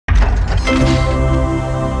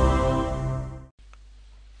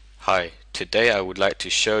Hi, today I would like to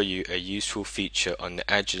show you a useful feature on the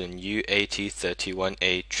Agilent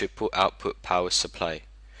U8031A triple output power supply.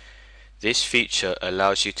 This feature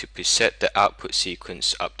allows you to preset the output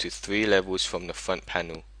sequence up to 3 levels from the front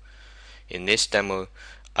panel. In this demo,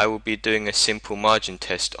 I will be doing a simple margin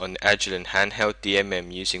test on the Agilent handheld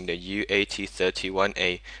DMM using the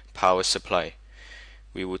U8031A power supply.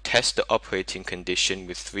 We will test the operating condition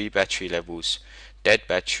with 3 battery levels: dead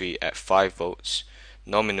battery at 5 volts,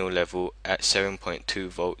 nominal level at 7.2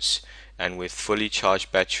 volts, and with fully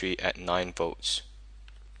charged battery at 9 volts.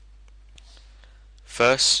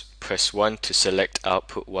 First, press 1 to select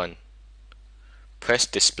output 1. Press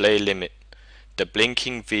display limit. The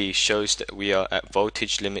blinking V shows that we are at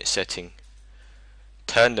voltage limit setting.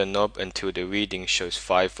 Turn the knob until the reading shows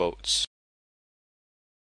 5 volts.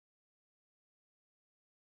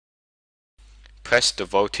 Press the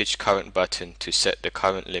voltage current button to set the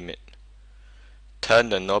current limit. Turn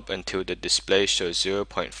the knob until the display shows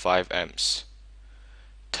 0.5 amps.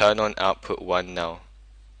 Turn on output 1 now.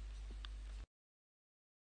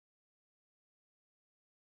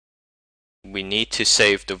 We need to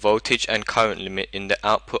save the voltage and current limit in the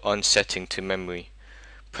output on setting to memory.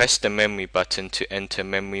 Press the memory button to enter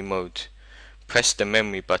memory mode. Press the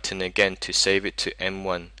memory button again to save it to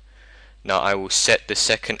M1. Now I will set the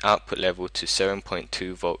second output level to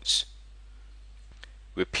 7.2 volts.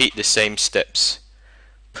 Repeat the same steps.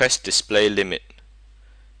 Press display limit.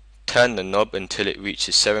 Turn the knob until it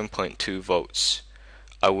reaches 7.2 volts.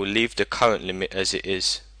 I will leave the current limit as it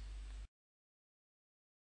is.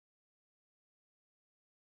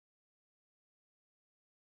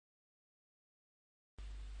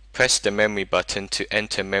 Press the memory button to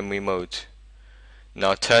enter memory mode.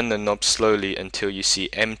 Now turn the knob slowly until you see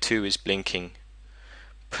M2 is blinking.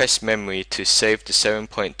 Press memory to save the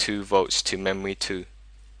 7.2 volts to memory 2.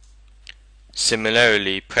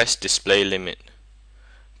 Similarly, press display limit.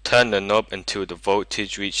 Turn the knob until the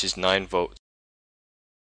voltage reaches 9 volts.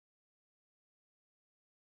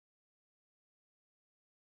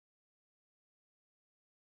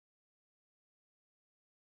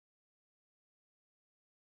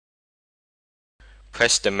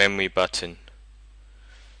 Press the memory button.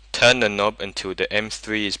 Turn the knob until the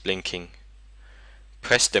M3 is blinking.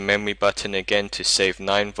 Press the memory button again to save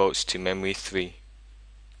 9 volts to memory 3.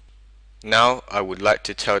 Now I would like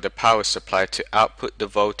to tell the power supply to output the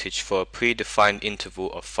voltage for a predefined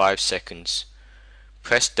interval of 5 seconds.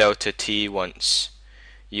 Press delta T once.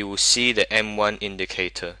 You will see the M1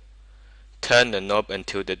 indicator. Turn the knob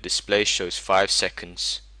until the display shows 5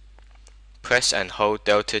 seconds. Press and hold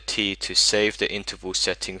delta T to save the interval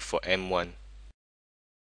setting for M1.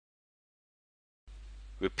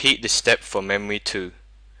 Repeat the step for memory 2.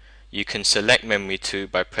 You can select memory 2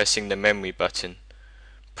 by pressing the memory button.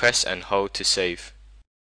 Press and hold to save.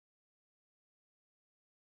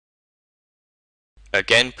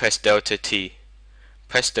 Again press delta T.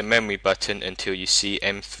 Press the memory button until you see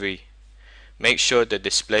M3. Make sure the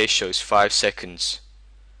display shows 5 seconds.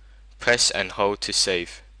 Press and hold to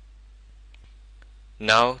save.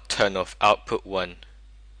 Now turn off output 1.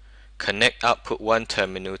 Connect output 1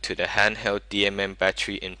 terminal to the handheld DMM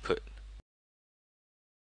battery input.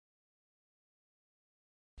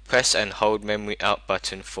 Press and hold memory out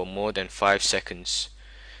button for more than 5 seconds.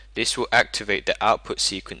 This will activate the output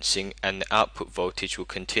sequencing and the output voltage will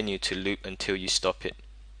continue to loop until you stop it.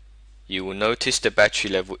 You will notice the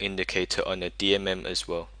battery level indicator on the DMM as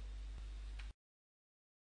well.